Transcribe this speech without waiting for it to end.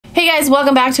guys,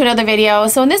 welcome back to another video.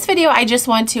 So in this video, I just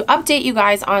want to update you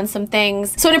guys on some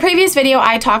things. So in a previous video,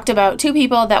 I talked about two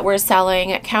people that were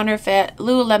selling counterfeit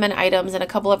Lululemon items and a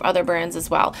couple of other brands as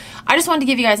well. I just wanted to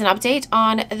give you guys an update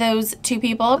on those two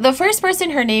people. The first person,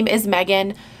 her name is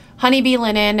Megan. Honeybee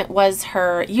Linen was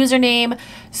her username.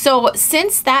 So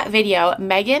since that video,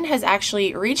 Megan has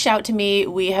actually reached out to me.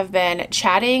 We have been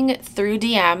chatting through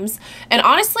DMs. And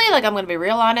honestly, like, I'm gonna be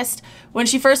real honest, when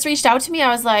she first reached out to me, I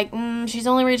was like, she's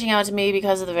only reaching out to me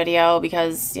because of the video,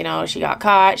 because, you know, she got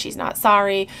caught, she's not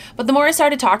sorry. But the more I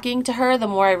started talking to her, the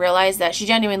more I realized that she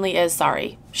genuinely is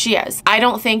sorry. She is. I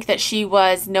don't think that she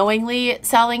was knowingly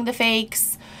selling the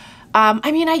fakes.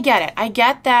 I mean, I get it. I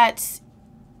get that,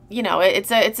 you know,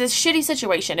 it's a shitty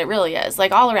situation. It really is.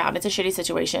 Like, all around, it's a shitty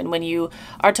situation when you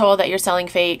are told that you're selling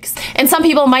fakes. And some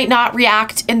people might not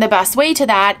react in the best way to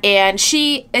that. And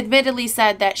she admittedly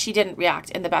said that she didn't react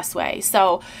in the best way.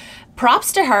 So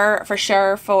props to her for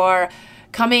sure for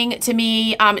coming to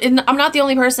me. And I'm not the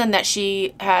only person that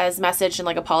she has messaged and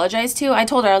like apologized to. I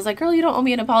told her, I was like, girl, you don't owe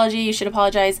me an apology. You should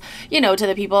apologize, you know, to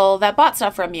the people that bought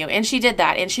stuff from you. And she did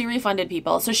that, and she refunded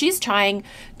people. So she's trying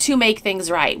to make things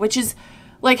right, which is,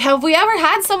 like, have we ever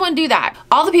had someone do that?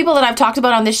 All the people that I've talked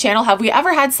about on this channel, have we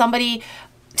ever had somebody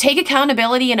take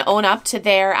accountability and own up to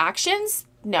their actions?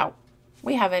 No,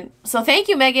 we haven't. So thank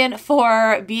you, Megan,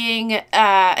 for being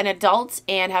an adult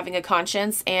and having a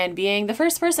conscience and being the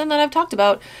first person that I've talked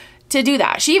about to do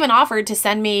that. She even offered to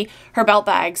send me her belt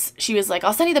bags. She was like,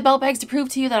 I'll send you the belt bags to prove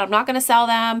to you that I'm not going to sell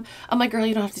them. I'm like, girl,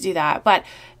 you don't have to do that. But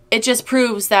it just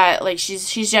proves that, like,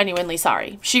 she's genuinely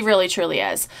sorry. She really, truly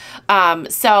is.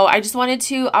 So I just wanted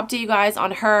to update you guys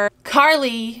on her.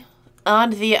 Carly,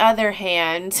 on the other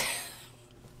hand,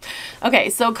 okay,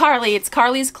 so Carly, it's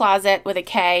Carly's Closet with a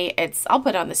K. I'll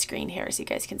put it on the screen here so you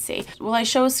guys can see. Will I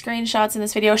show screenshots in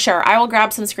this video? Sure, I will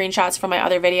grab some screenshots from my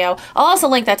other video. I'll also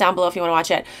link that down below if you want to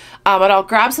watch it. But I'll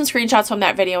grab some screenshots from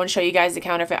that video and show you guys the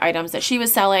counterfeit items that she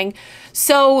was selling.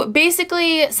 So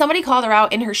basically, somebody called her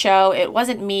out in her show. It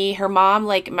wasn't me. Her mom,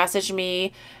 like, messaged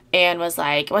me and was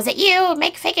like, was it you?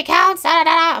 Make fake accounts? Da, da,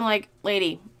 da. I'm like,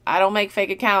 lady, I don't make fake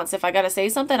accounts. If I gotta say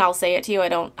something, I'll say it to you. I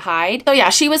don't hide. So yeah,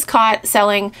 she was caught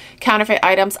selling counterfeit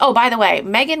items. Oh, by the way,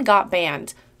 Megan got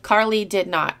banned. Carly did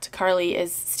not. Carly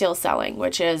is still selling,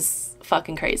 which is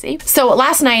fucking crazy. So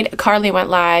last night, Carly went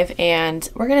live, and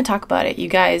we're gonna talk about it. You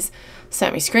guys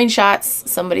sent me screenshots.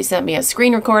 Somebody sent me a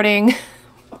screen recording.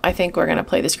 I think we're gonna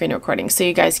play the screen recording so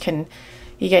you guys can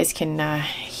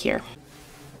hear.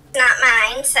 Not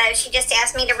mine, so she just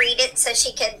asked me to read it so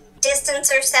she could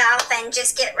distance herself and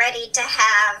just get ready to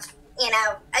have, you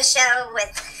know, a show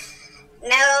with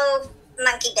no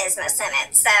monkey business in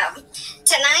it. So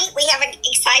tonight we have an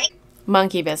exciting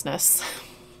monkey business.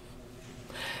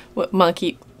 What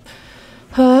monkey?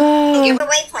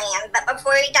 giveaway plan, but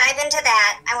before we dive into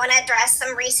that, I want to address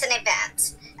some recent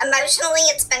events. Emotionally,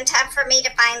 it's been tough for me to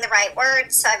find the right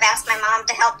words, so I've asked my mom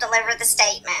to help deliver the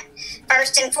statement.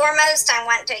 First and foremost, I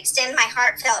want to extend my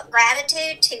heartfelt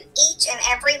gratitude to each and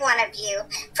every one of you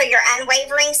for your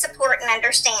unwavering support and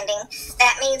understanding.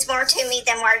 That means more to me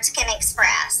than words can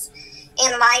express.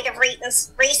 In light of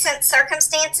recent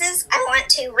circumstances, I want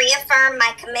to reaffirm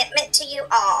my commitment to you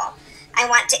all. I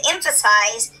want to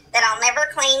emphasize that I'll never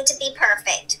claim to be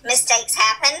perfect. Mistakes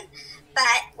happen.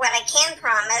 But what I can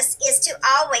promise is to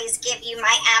always give you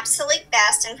my absolute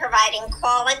best in providing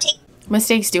quality.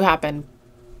 Mistakes do happen,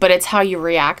 but it's how you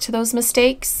react to those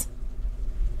mistakes.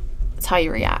 It's how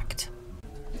you react.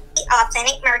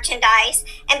 Authentic merchandise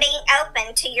and being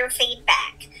open to your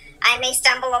feedback. I may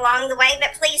stumble along the way,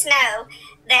 but please know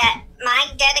that my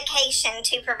dedication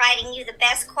to providing you the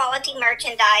best quality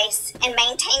merchandise and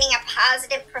maintaining a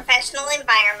positive professional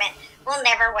environment will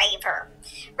never waver.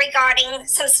 Regarding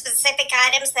some specific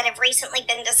items that have recently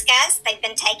been discussed, they've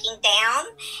been taken down,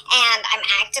 and I'm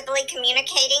actively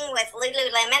communicating with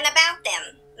Lululemon about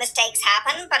them. Mistakes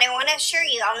happen, but I want to assure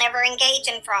you I'll never engage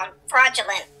in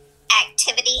fraudulent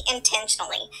activity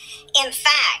intentionally. In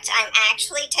fact, I'm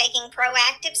actually taking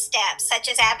proactive steps, such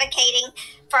as advocating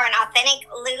for an authentic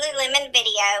Lululemon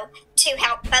video to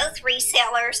help both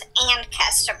resellers and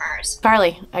customers.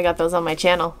 Carly, I got those on my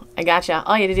channel. I gotcha.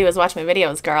 All you had to do is watch my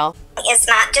videos, girl. It's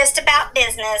not just about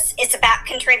business, it's about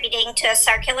contributing to a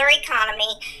circular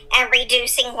economy and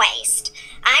reducing waste.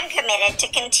 I'm committed to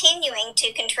continuing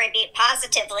to contribute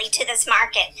positively to this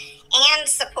market and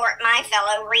support my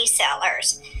fellow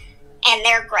resellers and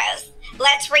their growth.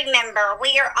 Let's remember,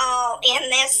 we are all in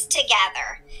this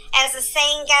together. As the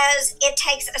saying goes, it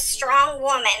takes a strong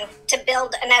woman to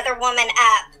build another woman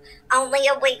up. Only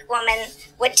a weak woman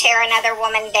would tear another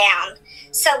woman down.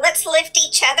 So let's lift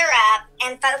each other up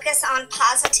and focus on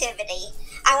positivity.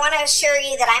 I want to to assure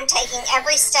you that I'm taking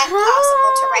every step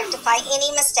possible to rectify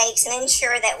any mistakes and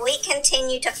ensure that we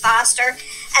continue to foster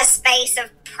a space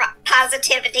of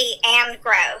positivity and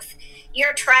growth.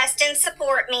 Your trust and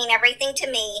support mean everything to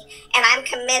me, and I'm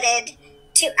committed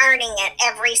to earning it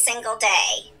every single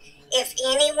day. If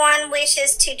anyone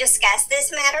wishes to discuss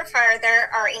this matter further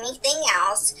or anything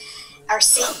else, or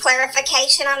seek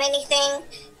clarification on anything,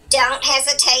 don't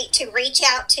hesitate to reach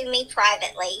out to me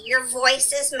privately. Your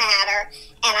voices matter,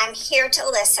 and I'm here to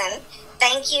listen.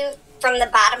 Thank you from the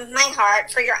bottom of my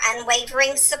heart for your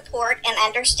unwavering support and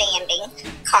understanding,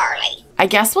 Carly. I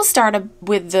guess we'll start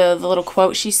with the little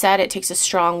quote she said. It takes a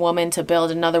strong woman to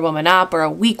build another woman up, or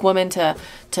a weak woman to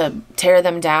tear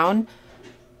them down.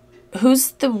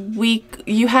 Who's the weak?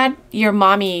 You had your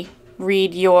mommy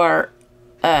read your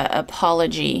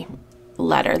apology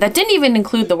letter that didn't even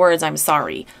include the words "I'm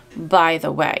sorry," by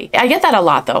the way. I get that a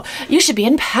lot, though. You should be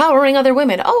empowering other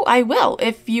women. Oh, I will,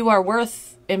 if you are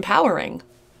worth empowering.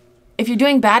 If you're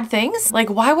doing bad things, like,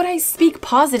 why would I speak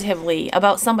positively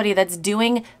about somebody that's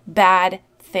doing bad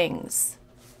things?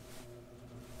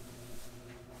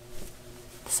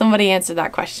 Somebody answer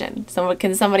that question.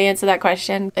 Can somebody answer that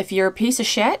question? If you're a piece of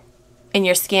shit and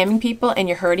you're scamming people and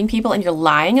you're hurting people and you're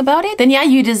lying about it, then yeah,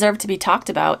 you deserve to be talked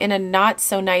about in a not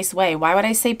so nice way. Why would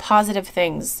I say positive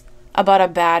things about a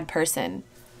bad person?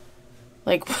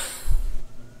 Like,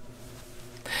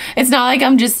 it's not like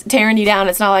I'm just tearing you down.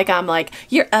 It's not like I'm like,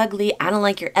 you're ugly, I don't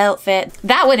like your outfit.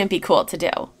 That wouldn't be cool to do.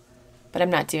 But I'm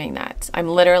not doing that. I'm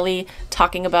literally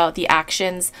talking about the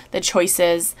actions, the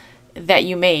choices that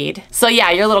you made. So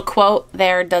yeah, your little quote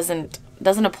there doesn't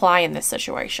apply in this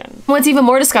situation. What's even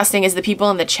more disgusting is the people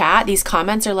in the chat. These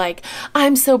comments are like,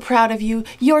 I'm so proud of you.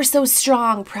 You're so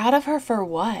strong. Proud of her for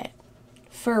what?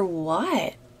 For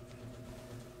what?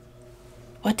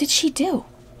 What did she do?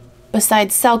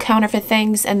 Besides sell counterfeit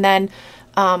things and then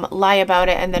lie about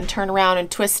it and then turn around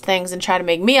and twist things and try to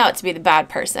make me out to be the bad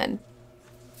person.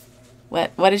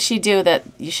 What did she do that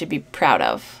you should be proud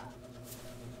of?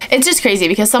 It's just crazy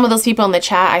because some of those people in the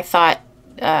chat I thought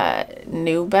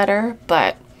knew better,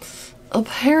 but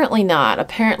apparently not.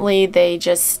 Apparently they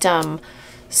just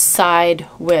side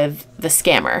with the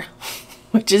scammer,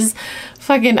 which is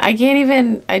fucking, I can't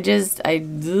even, it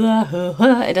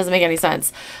doesn't make any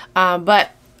sense.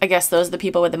 But I guess those are the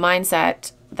people with the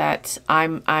mindset that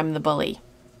I'm the bully.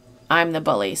 I'm the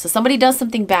bully. So somebody does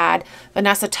something bad,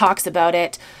 Vanessa talks about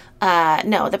it.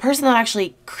 No, the person that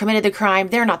actually committed the crime,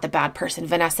 they're not the bad person.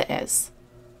 Vanessa is.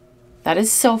 That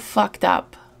is so fucked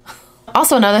up.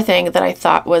 Also, another thing that I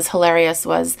thought was hilarious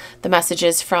was the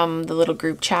messages from the little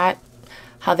group chat.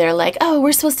 How they're like, oh,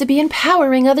 we're supposed to be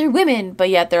empowering other women, but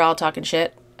yet they're all talking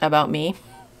shit about me.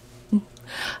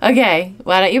 Okay,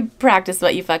 why don't you practice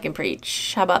what you fucking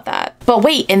preach? How about that? But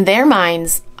wait, in their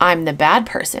minds, I'm the bad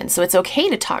person, so it's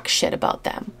okay to talk shit about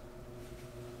them.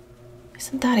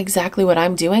 Isn't that exactly what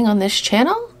I'm doing on this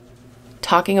channel?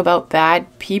 Talking about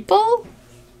bad people?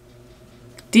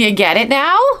 Do you get it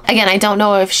now? Again, I don't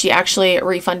know if she actually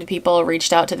refunded people or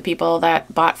reached out to the people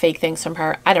that bought fake things from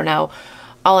her. I don't know.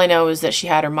 All I know is that she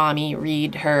had her mommy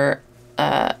read her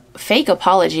fake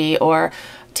apology or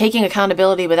taking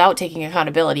accountability without taking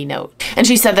accountability note. And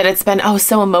she said that it's been, oh,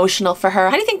 so emotional for her.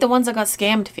 How do you think the ones that got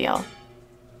scammed feel?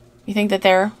 You think that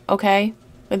they're okay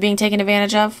with being taken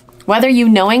advantage of? Whether you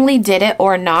knowingly did it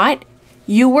or not,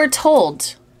 you were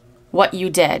told what you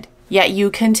did, yet you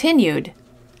continued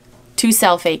to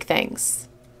sell fake things.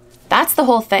 That's the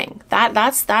whole thing.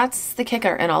 That's the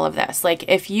kicker in all of this. Like,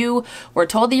 if you were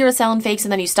told that you were selling fakes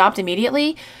and then you stopped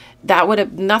immediately, that would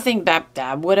have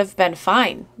that would have been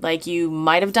fine. Like, you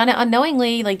might have done it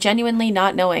unknowingly, like genuinely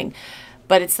not knowing,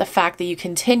 but it's the fact that you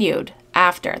continued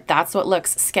after. That's what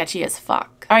looks sketchy as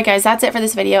fuck. All right, guys, that's it for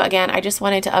this video. Again, I just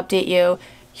wanted to update you.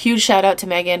 Huge shout out to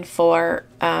Megan for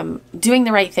doing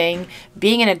the right thing,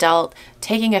 being an adult,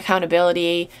 taking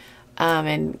accountability,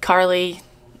 and Carly,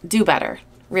 do better.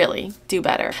 Really, do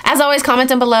better. As always, comment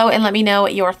down below and let me know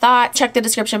your thoughts. Check the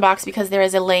description box because there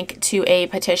is a link to a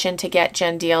petition to get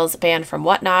Jendeals banned from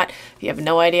Whatnot. If you have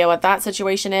no idea what that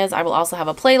situation is, I will also have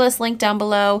a playlist link down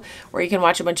below where you can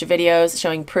watch a bunch of videos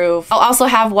showing proof. I'll also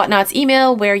have Whatnot's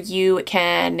email where you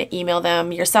can email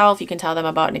them yourself. You can tell them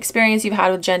about an experience you've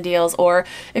had with Jendeals, or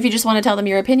if you just want to tell them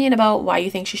your opinion about why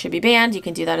you think she should be banned, you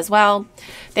can do that as well.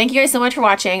 Thank you guys so much for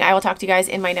watching. I will talk to you guys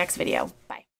in my next video.